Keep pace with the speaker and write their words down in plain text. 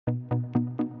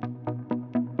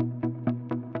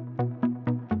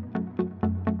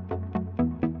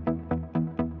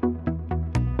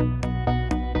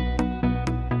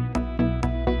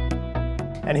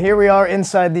And here we are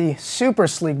inside the super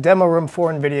sleek demo room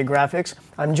for Nvidia graphics.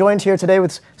 I'm joined here today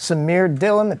with Samir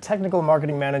Dillon, the Technical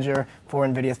Marketing Manager for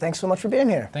Nvidia. Thanks so much for being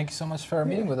here. Thank you so much for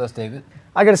meeting with us, David.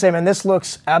 I gotta say, man, this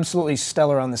looks absolutely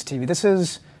stellar on this TV. This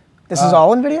is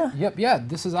all Nvidia? Yep, yeah.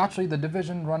 This is actually the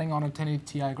division running on a 1080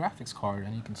 Ti graphics card,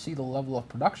 and you can see the level of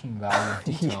production value and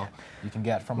detail you can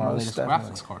get from our latest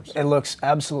graphics cards. It looks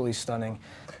absolutely stunning.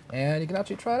 And you can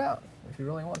actually try it out if you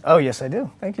really want to. Oh, yes, I do.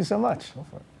 Thank you so much. Go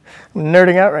for it. I'm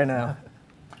nerding out right now.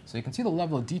 So you can see the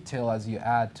level of detail as you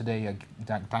add today a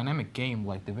dynamic game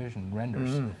like Division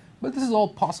renders. But this is all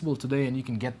possible today, and you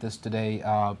can get this today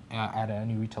at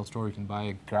any retail store. You can buy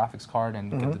a graphics card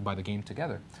and buy the game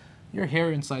together. You're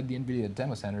here inside the Nvidia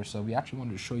Demo Center, so we actually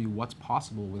wanted to show you what's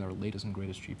possible with our latest and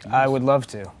greatest GPUs. I would love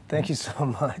to. Thank you so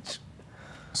much.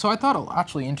 So I thought I'll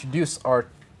actually introduce our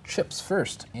chips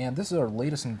first, and this is our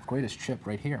latest and greatest chip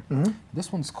right here.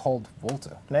 This one's called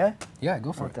Volta. May I? Yeah,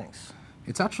 go for it. Thanks.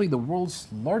 It's actually the world's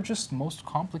largest, most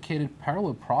complicated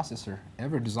parallel processor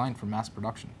ever designed for mass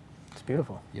production. It's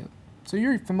beautiful. Yep. So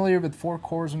you're familiar with 4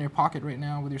 cores in your pocket right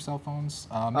now with your cell phones?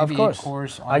 Maybe of course. 8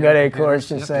 cores on I got 8 cores,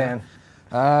 just saying. Yeah.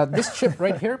 This chip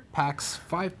right here packs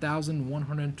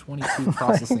 5,122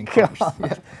 processing cores.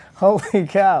 Yeah. Holy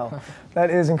cow. That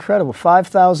is incredible.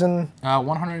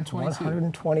 5,122.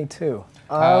 122.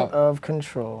 Out of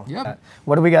control. Yep.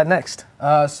 What do we got next?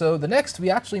 So the next, we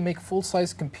actually make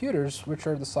full-size computers, which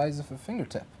are the size of a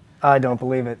fingertip. I don't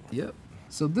believe it. Yep.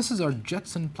 So this is our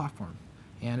Jetson platform,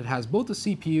 and it has both a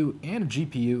CPU and a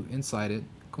GPU inside it.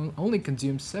 Only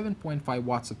consumes 7.5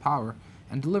 watts of power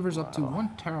and delivers up to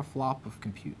 1 teraflop of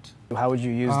compute. How would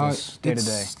you use this day to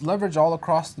day? It's leveraged all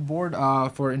across the board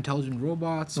for intelligent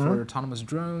robots, for autonomous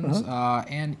drones,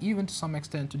 and even to some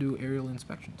extent to do aerial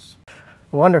inspections.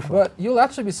 Wonderful. But you'll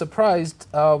actually be surprised,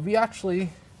 we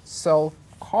actually sell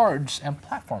cards and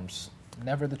platforms,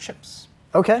 never the chips.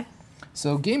 Okay.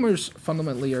 So gamers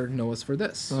fundamentally know us for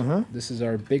this. This is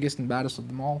our biggest and baddest of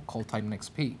them all, called Titan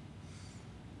XP.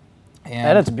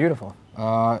 And it's beautiful.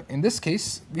 In this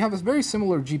case, we have a very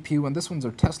similar GPU, and this one's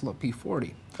our Tesla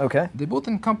P40. Okay. They both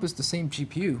encompass the same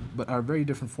GPU, but are very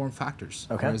different form factors.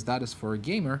 Okay. Whereas that is for a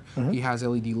gamer, he has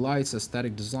LED lights,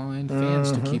 aesthetic design,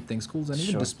 fans to keep things cool, and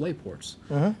even display ports.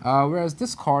 Whereas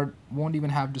this card won't even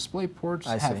have display ports,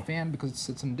 have fan because it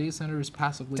sits in a data center, is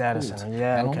passively cooled,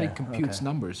 and only computes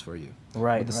numbers for you.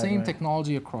 Right. With the same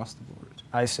technology across the board.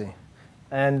 I see.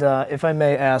 And if I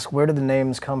may ask, where do the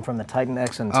names come from, the Titan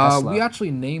X and Tesla? We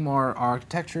actually name our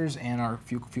architectures and our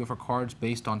few of our cards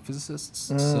based on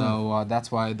physicists. So that's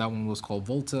why that one was called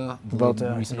Volta.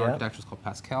 The recent architecture is called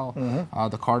Pascal.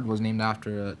 The card was named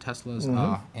after Tesla's,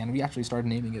 and we actually started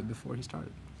naming it before he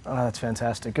started. Oh, that's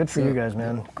fantastic. Good for you guys,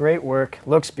 man. Great work.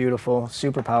 Looks beautiful.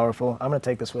 Super powerful. I'm going to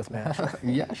take this with me,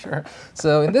 actually. Yeah, sure.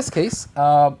 So in this case,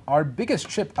 our biggest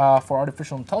chip for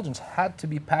artificial intelligence had to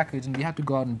be packaged, and we had to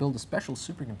go out and build a special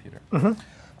supercomputer.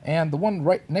 And the one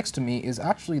right next to me is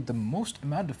actually the most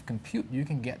amount of compute you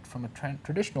can get from a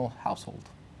traditional household.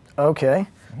 Okay.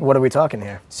 What are we talking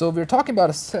here? So we're talking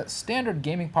about a standard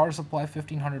gaming power supply,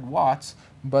 1500 watts,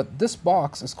 but this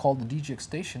box is called the DGX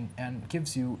station and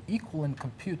gives you equivalent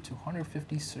compute to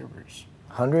 150 servers.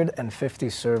 150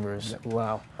 servers. Yep.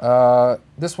 Wow.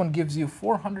 This one gives you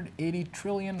 480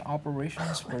 trillion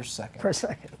operations per second. Per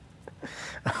second.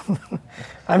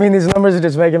 I mean, these numbers are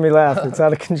just making me laugh. It's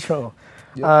out of control.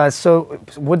 So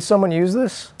would someone use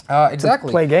this? Exactly.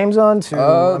 To play games on?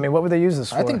 I mean, what would they use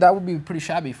this for? I think that would be pretty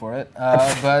shabby for it.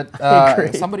 But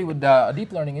somebody would, a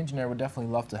deep learning engineer would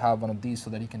definitely love to have one of these so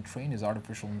that he can train his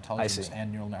artificial intelligence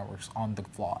and neural networks on the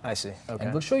fly. I see. Okay.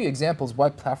 And we'll show you examples why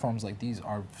platforms like these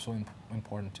are so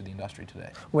important to the industry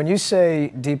today. When you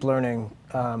say deep learning,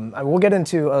 we'll get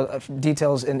into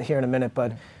details here in a minute,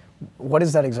 but what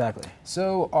is that exactly?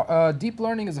 So deep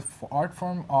learning is an art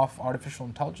form of artificial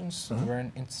intelligence,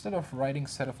 wherein instead of writing a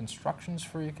set of instructions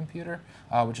for your computer,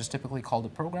 which is typically called a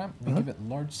program, we give it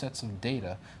large sets of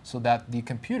data so that the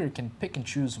computer can pick and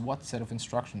choose what set of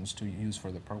instructions to use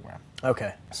for the program.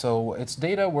 Okay. So it's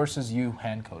data versus you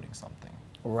hand coding something.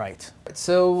 Right.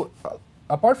 So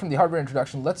apart from the hardware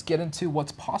introduction, let's get into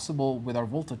what's possible with our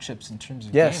Volta chips in terms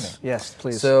of gaming. Yes,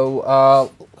 please.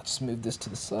 So let's move this to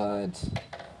the side.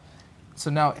 So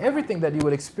now everything that you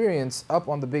would experience up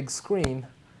on the big screen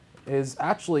is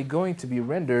actually going to be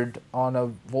rendered on a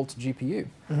Volta GPU.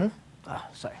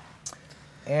 Sorry.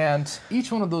 And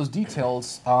each one of those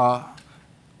details,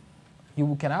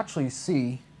 you can actually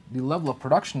see the level of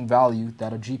production value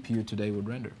that a GPU today would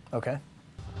render. Okay.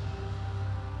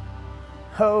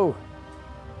 Oh.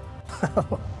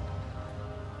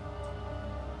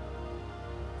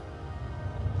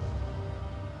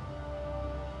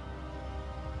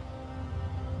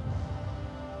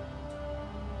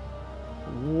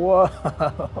 Whoa.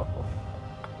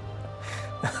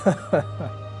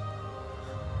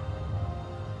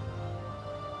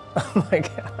 Oh my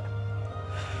God.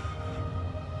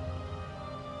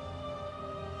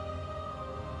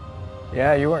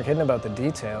 Yeah, you weren't kidding about the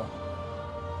detail.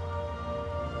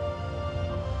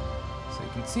 So you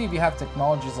can see we have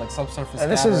technologies like subsurface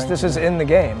And this scattering. is in the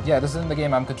game. Yeah, this is in the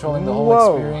game. I'm controlling the whole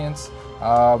Whoa. experience.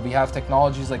 We have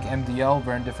technologies like MDL,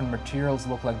 where different materials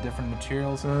look like different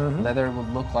materials. Leather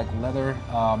would look like leather.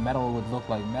 Metal would look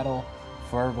like metal.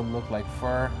 Fur would look like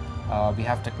fur. We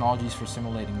have technologies for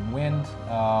simulating wind,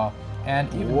 and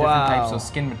even different types of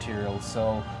skin materials.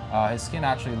 So his skin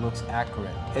actually looks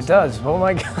accurate. It does. Oh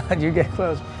my God, you get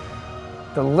close.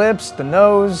 The lips, the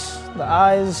nose, the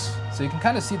eyes. So you can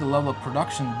kind of see the level of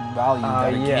production value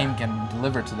that a game can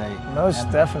deliver today. Most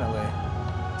definitely.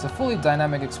 It's a fully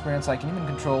dynamic experience. I can even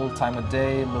control time of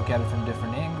day, look at it from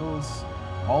different angles,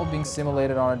 all being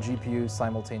simulated on a GPU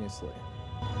simultaneously.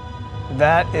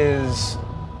 That is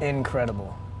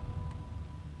incredible.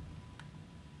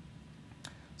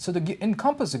 So to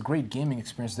encompass a great gaming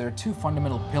experience, there are two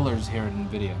fundamental pillars here at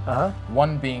Nvidia.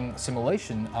 One being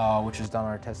simulation, which is done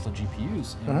on our Tesla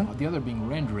GPUs, and the other being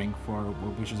rendering,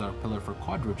 which is our pillar for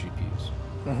Quadro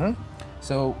GPUs.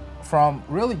 So from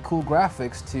really cool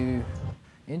graphics to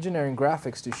engineering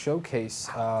graphics to showcase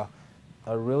a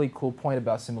really cool point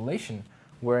about simulation,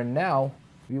 where now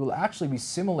we will actually be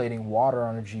simulating water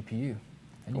on a GPU.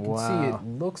 And you can see it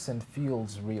looks and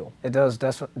feels real. It does,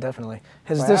 definitely.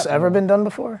 Has this ever been done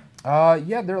before?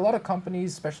 Yeah, there are a lot of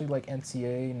companies, especially like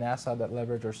NCA, NASA, that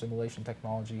leverage our simulation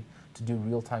technology to do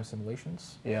real-time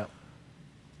simulations. Yeah.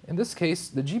 In this case,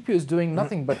 the GPU is doing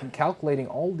nothing but calculating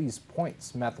all these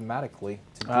points mathematically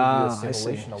to give you a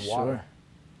simulation of water. Sure.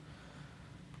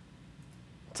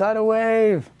 Tidal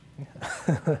wave.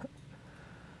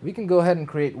 We can go ahead and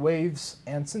create waves,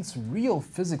 and since real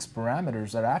physics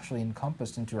parameters are actually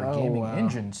encompassed into our gaming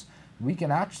engines, we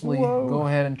can actually go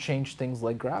ahead and change things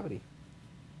like gravity.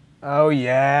 Oh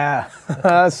yeah,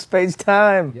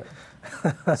 space-time.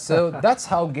 Yep. So that's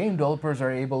how game developers are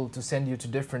able to send you to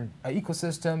different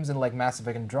ecosystems, and like Mass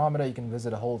Effect Andromeda, you can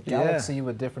visit a whole galaxy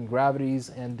with different gravities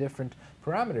and different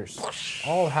parameters,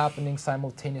 all happening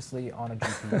simultaneously on a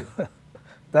GPU.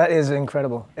 That is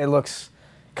incredible. It looks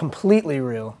completely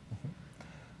real.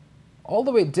 All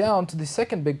the way down to the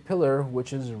second big pillar,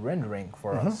 which is rendering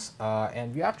for us.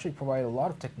 And we actually provide a lot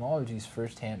of technologies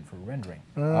firsthand for rendering.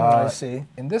 I see.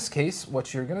 In this case,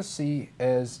 what you're going to see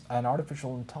is an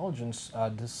artificial intelligence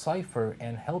decipher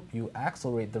and help you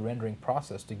accelerate the rendering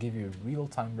process to give you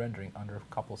real-time rendering under a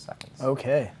couple seconds.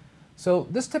 Okay. So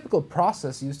this typical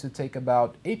process used to take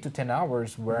about 8 to 10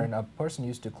 hours, wherein a person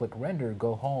used to click render,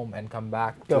 go home, and come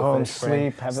back to a finished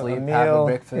frame, have a meal, have a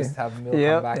breakfast, have a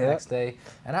meal, come back next day,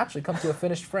 and actually come to a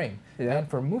finished frame. And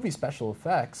for movie special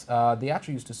effects, they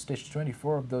actually used to stitch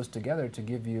 24 of those together to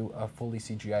give you a fully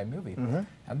CGI movie.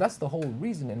 And that's the whole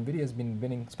reason NVIDIA has been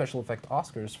winning special effect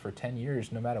Oscars for 10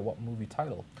 years, no matter what movie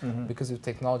title, because of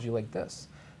technology like this.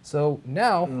 So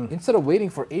now, instead of waiting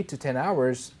for 8 to 10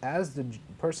 hours, as the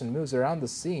person moves around the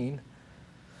scene,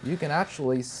 you can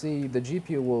actually see the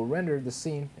GPU will render the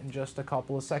scene in just a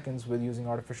couple of seconds with using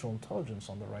artificial intelligence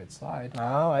on the right side.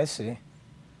 Oh, I see.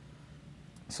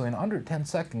 So in under 10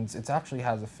 seconds, it actually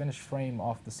has a finished frame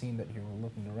of the scene that you were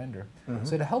looking to render.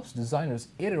 So it helps designers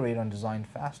iterate on design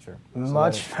faster.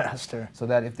 Much faster. So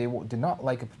that if they did not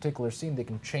like a particular scene, they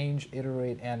can change,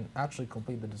 iterate, and actually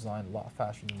complete the design a lot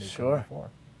faster than they could before.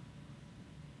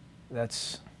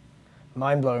 That's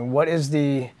mind-blowing. What is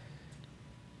the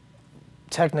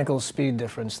technical speed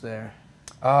difference there?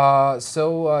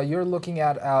 So you're looking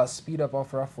at a speed up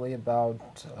of roughly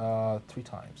about 3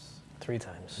 times. 3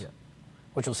 times. Yeah.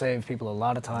 Which will save people a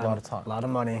lot of time, a lot of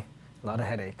money, a lot of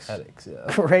headaches.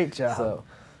 Yeah. Great job. So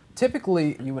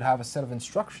typically, you would have a set of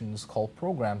instructions called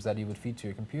programs that you would feed to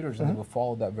your computers, and they will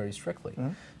follow that very strictly.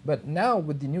 But now,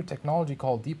 with the new technology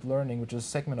called deep learning, which is a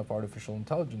segment of artificial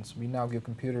intelligence, we now give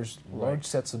computers large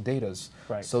sets of data,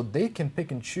 so they can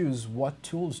pick and choose what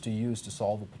tools to use to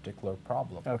solve a particular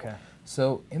problem. Okay.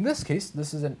 So in this case,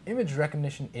 this is an image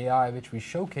recognition AI which we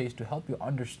showcase to help you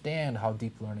understand how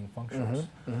deep learning functions.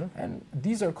 And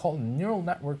these are called neural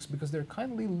networks because they're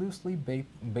kindly loosely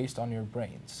based on your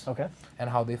brains and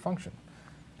how they function.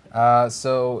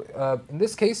 In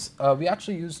this case, we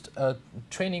actually used,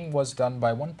 training was done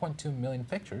by 1.2 million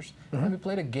pictures, and we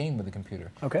played a game with the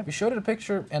computer. We showed it a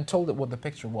picture and told it what the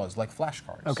picture was, like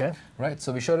flashcards. Right?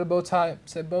 So we showed it a bow tie,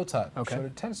 said bow tie. Showed it a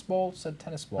tennis ball, said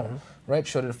tennis ball. Right?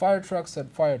 Showed it a fire truck,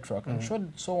 said fire truck. And showed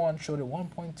it so on, showed it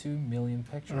 1.2 million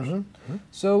pictures.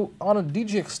 So on a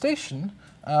DGX station,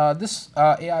 This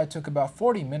AI took about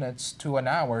 40 minutes to an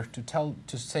hour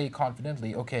to say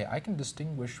confidently, okay, I can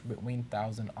distinguish between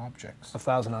 1,000 objects.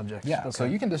 1,000 objects. Yeah, Okay. so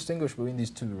you can distinguish between these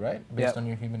two, right? Based on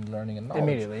your human learning and knowledge.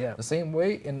 Immediately, yeah. The same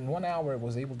way, in 1 hour, it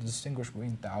was able to distinguish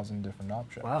between 1,000 different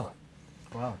objects. Wow.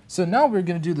 Wow. So now we're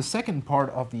going to do the second part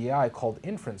of the AI called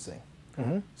inferencing.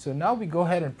 So now we go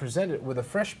ahead and present it with a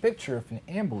fresh picture of an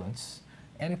ambulance,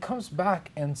 and it comes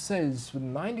back and says with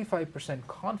 95%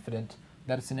 confident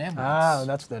that it's an ambulance. Ah,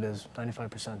 that's what that is,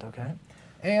 95%, okay.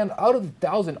 And out of the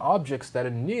 1,000 objects that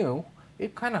it knew,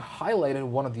 it kind of highlighted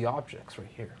one of the objects right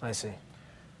here. I see.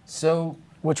 So,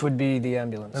 which would be the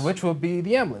ambulance? Which would be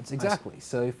the ambulance, exactly.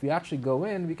 So if we actually go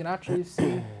in, we can actually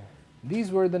see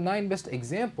these were the 9 best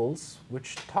examples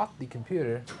which taught the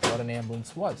computer what an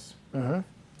ambulance was.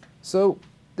 So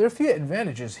there are a few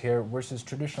advantages here versus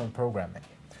traditional programming.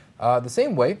 The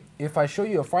same way, if I show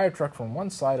you a fire truck from one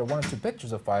side or 1 or 2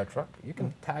 pictures of fire truck, you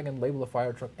can tag and label a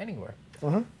fire truck anywhere.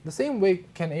 The same way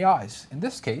can AIs. In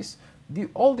this case,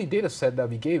 all the data set that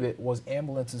we gave it was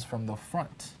ambulances from the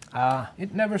front.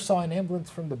 It never saw an ambulance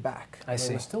from the back. I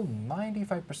see. It was still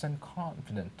 95%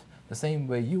 confident, the same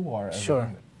way you are as a Sure,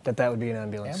 human. that would be an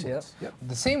ambulance. Yep.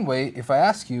 The same way, if I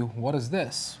ask you, what is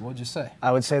this? What would you say?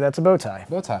 I would say that's a bow tie.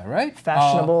 Bow tie, right?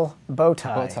 Fashionable bow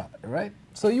tie. Bow tie, right?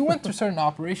 So you went through certain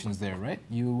operations there, right?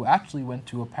 You actually went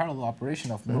to a parallel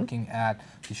operation of looking at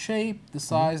the shape, the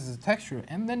size, the texture,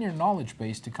 and then your knowledge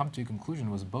base to come to a conclusion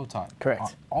was a bow tie.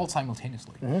 Correct. All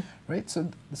simultaneously, right?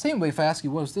 So the same way, if I ask you,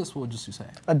 what is this, what would you say?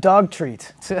 A dog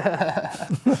treat.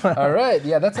 All right,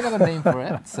 yeah, that's another name for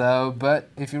it. So, but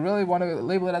if you really want to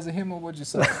label it as a human, what would you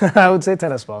say? I would say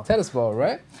tennis ball. Tennis ball,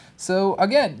 right? So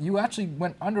again, you actually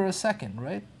went under a second,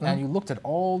 right? And you looked at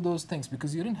all those things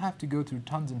because you didn't have to go through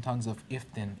tons and tons of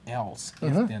if then else,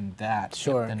 if then that.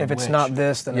 Sure. If, then If it's which. not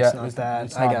this, then it's not that.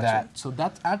 It's I not got that. you. So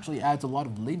that actually adds a lot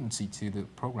of latency to the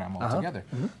program altogether.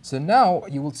 So now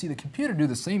you will see the computer do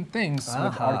the same things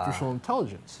with artificial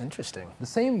intelligence. Interesting. The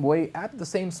same way at the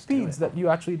same speeds that you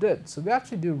actually did. So we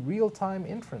actually do real-time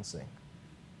inferencing.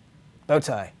 Bow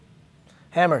tie.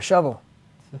 Hammer, shovel.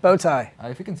 Bow tie.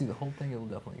 If you can see the whole thing, it'll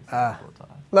definitely say bow tie.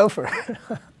 Loafer.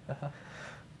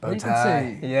 Bow You can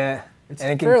tie. see Yeah. it's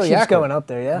and it fairly keeps accurate. going up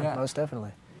there, yeah, Yeah. most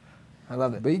definitely. I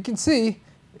love it. But you can see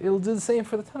it'll do the same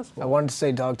for the tennis ball. I wanted to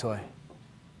say dog toy.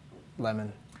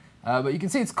 Lemon. But you can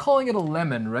see it's calling it a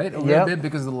lemon, right? A little Yep. bit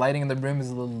because the lighting in the brim is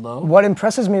a little low. What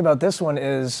impresses me about this one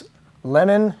is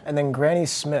lemon and then Granny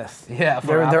Smith. Yeah, for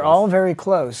They're apples. all very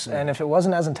close, and if it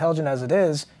wasn't as intelligent as it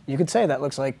is, you could say that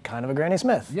looks like kind of a Granny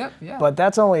Smith. Yep, yeah. But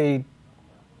that's only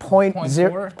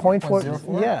 0.4.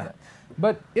 0.04. Yeah.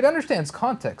 But it understands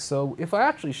context. So if I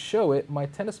actually show it, my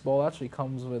tennis ball actually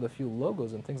comes with a few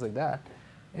logos and things like that.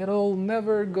 It'll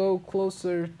never go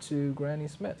closer to Granny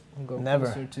Smith. It'll go Never.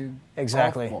 closer to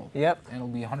Exactly. golf ball. Yep. And it'll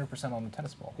be 100% on the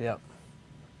tennis ball. Yep.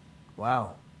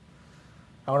 Wow.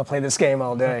 I want to play this game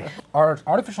all day. Our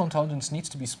artificial intelligence needs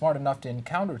to be smart enough to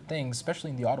encounter things, especially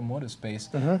in the automotive space,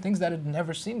 things that it had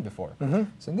never seen before.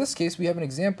 So in this case, we have an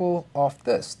example of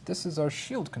this. This is our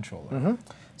shield controller.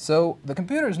 So the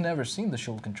computer has never seen the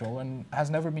shield controller and has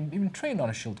never been even trained on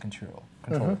a shield controller.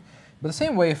 But the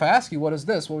same way, if I ask you, what is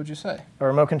this, what would you say? A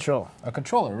remote control. A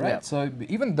controller, right? Yeah. So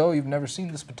even though you've never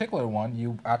seen this particular one,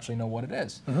 you actually know what it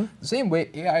is. The same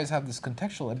way, AIs have this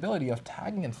contextual ability of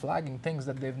tagging and flagging things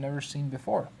that they've never seen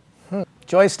before.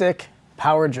 Joystick,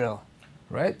 power drill.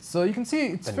 Right? So you can see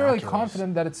it's fairly Binoculars.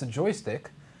 confident that it's a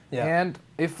joystick. Yeah. And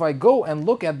if I go and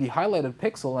look at the highlighted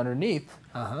pixel underneath,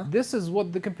 this is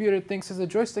what the computer thinks is a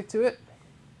joystick to it,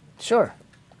 Sure.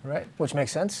 right? Which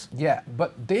makes sense. Yeah,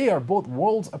 but they are both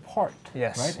worlds apart,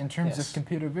 Yes. right? In terms Yes. of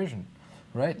computer vision,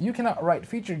 right? You cannot write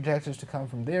feature detectors to come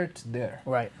from there to there.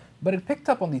 Right. But it picked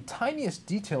up on the tiniest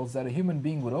details that a human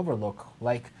being would overlook,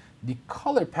 like the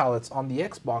color palettes on the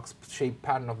Xbox shape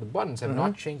pattern of the buttons have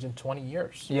not changed in 20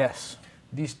 years. Yes.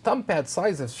 These thumb pad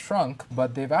size have shrunk,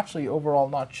 but they've actually overall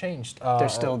not changed. They're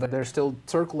still there. They're still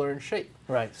circular in shape.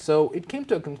 Right. So it came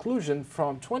to a conclusion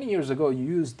from 20 years ago, you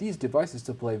used these devices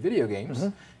to play video games,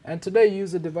 and today you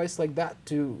use a device like that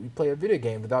to play a video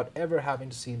game without ever having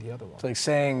to see the other one. It's like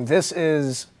saying, this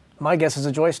is, my guess is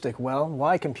a joystick. Well,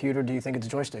 why, computer, do you think it's a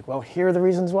joystick? Well, here are the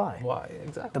reasons why. Why?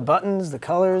 Exactly. The buttons, the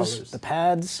colors, Colors. the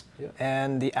pads, Yeah.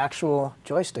 and the actual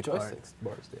joystick part. Joysticks,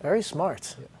 bars, yeah. Very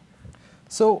smart. Yeah.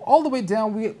 So all the way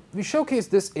down, we showcase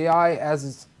this AI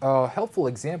as a helpful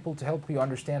example to help you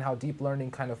understand how deep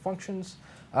learning kind of functions.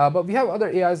 But we have other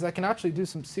AIs that can actually do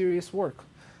some serious work.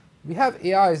 We have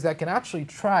AIs that can actually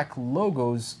track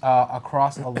logos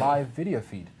across a live video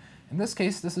feed. In this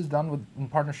case, this is done in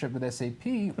partnership with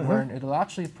SAP, where it'll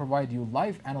actually provide you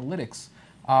live analytics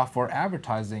for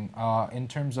advertising in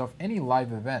terms of any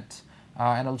live event.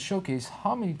 And it'll showcase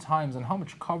how many times and how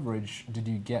much coverage did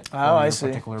you get for your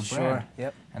particular brand. Sure.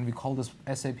 Yep. And we call this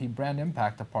SAP Brand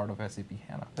Impact a part of SAP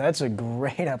HANA. That's a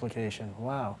great application.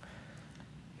 Wow.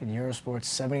 In Eurosports,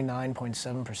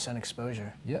 79.7%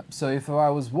 exposure. Yep. So if I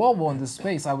was Volvo in this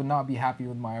space, I would not be happy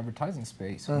with my advertising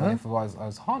space. But if I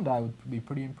was Honda, I would be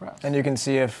pretty impressed. And you can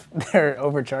see if they're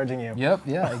overcharging you. Yep.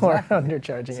 Yeah. Or Exactly.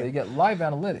 undercharging you. So you get live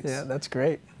analytics. Yeah, that's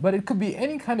great. But it could be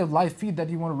any kind of live feed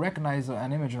that you want to recognize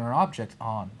an image or an object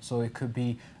on. So it could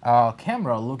be a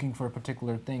camera looking for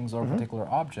particular things or particular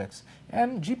objects.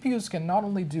 And GPUs can not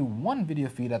only do one video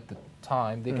feed at the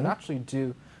time, they can actually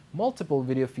do multiple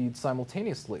video feeds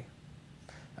simultaneously.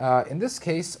 In this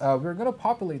case, we're going to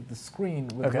populate the screen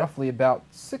with roughly about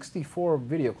 64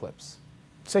 video clips.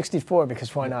 64,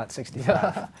 because why not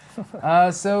 65?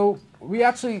 So we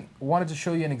actually wanted to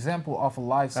show you an example of a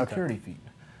live security feed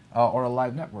or a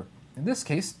live network. In this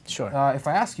case, if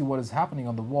I ask you what is happening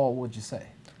on the wall, what would you say?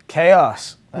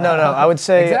 Chaos. No, I would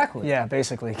say... Exactly. Yeah,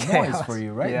 basically chaos. Noise for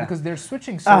you, right? Yeah. Because they're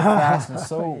switching so fast and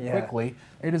so quickly,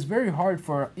 it is very hard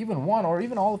for even one or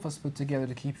even all of us put together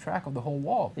to keep track of the whole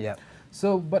wall. Yeah.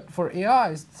 So, but for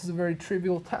AIs, this is a very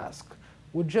trivial task.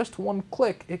 With just one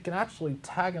click, it can actually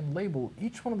tag and label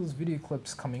each one of those video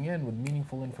clips coming in with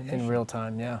meaningful information. In real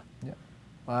time, yeah.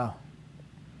 Wow.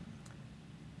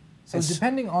 So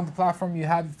depending on the platform you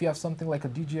have, if you have something like a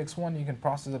DGX one, you can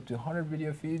process up to 100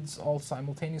 video feeds all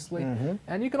simultaneously.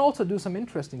 And you can also do some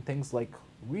interesting things like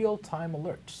real-time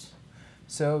alerts.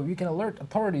 So you can alert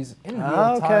authorities in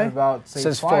real time about,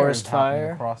 say, fires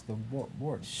happening across the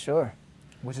board. Sure.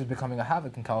 Which is becoming a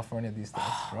havoc in California these days,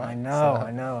 right? I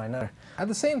know. At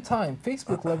the same time,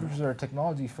 Facebook leverages their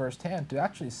technology firsthand to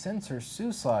actually censor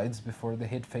suicides before they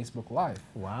hit Facebook Live.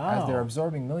 Wow. As they're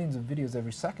absorbing millions of videos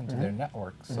every second to their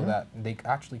network so that they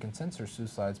actually can censor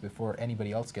suicides before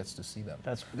anybody else gets to see them.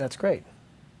 That's great.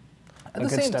 At the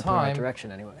same time, in the right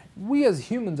direction anyway. We as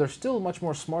humans are still much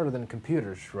more smarter than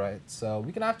computers, right? So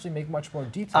we can actually make much more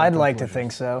detailed I'd like to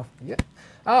think so. Yeah.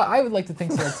 I would like to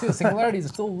think so too. Singularity is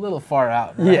still a little far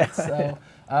out, right? Yeah. So,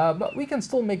 but we can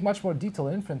still make much more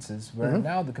detailed inferences where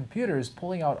now the computer is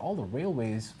pulling out all the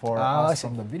railways for us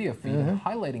from the video feed and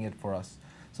highlighting it for us.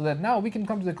 So that now we can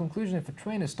come to the conclusion if a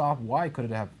train is stopped, why could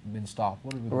it have been stopped?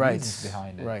 What are the reasons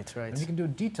behind it? Right. And we can do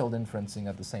detailed inferencing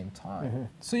at the same time.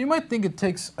 So you might think it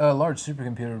takes a large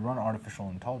supercomputer to run artificial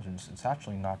intelligence. It's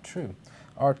actually not true.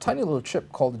 Our tiny little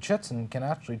chip called the Jetson can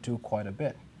actually do quite a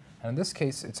bit. And in this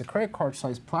case, it's a credit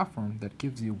card-sized platform that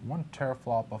gives you 1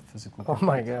 teraflop of physical compute. Oh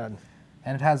my God.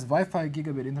 And it has Wi-Fi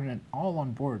gigabit internet all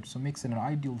on board, so it makes it an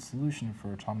ideal solution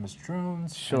for autonomous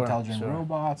drones, intelligent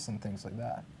robots, and things like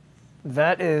that.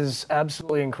 That is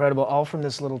absolutely incredible, all from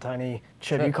this little tiny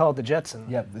chip. You call it the Jetson.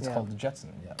 Yeah, it's called the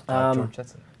Jetson, George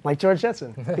Jetson. Like George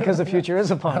Jetson, because the future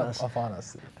is upon us. Upon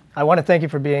us. I want to thank you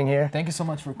for being here. Thank you so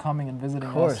much for coming and visiting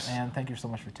us, and thank you so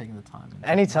much for taking the time.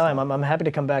 Anytime. I'm happy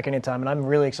to come back anytime, and I'm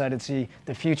really excited to see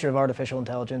the future of artificial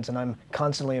intelligence, and I'm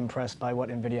constantly impressed by what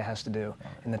NVIDIA has to do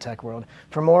in the tech world.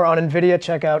 For more on NVIDIA,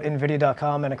 check out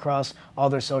nvidia.com and across all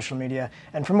their social media.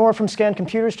 And for more from Scan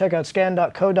Computers, check out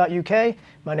scan.co.uk.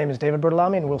 My name is David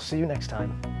Bertolami, and we'll see you next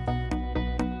time.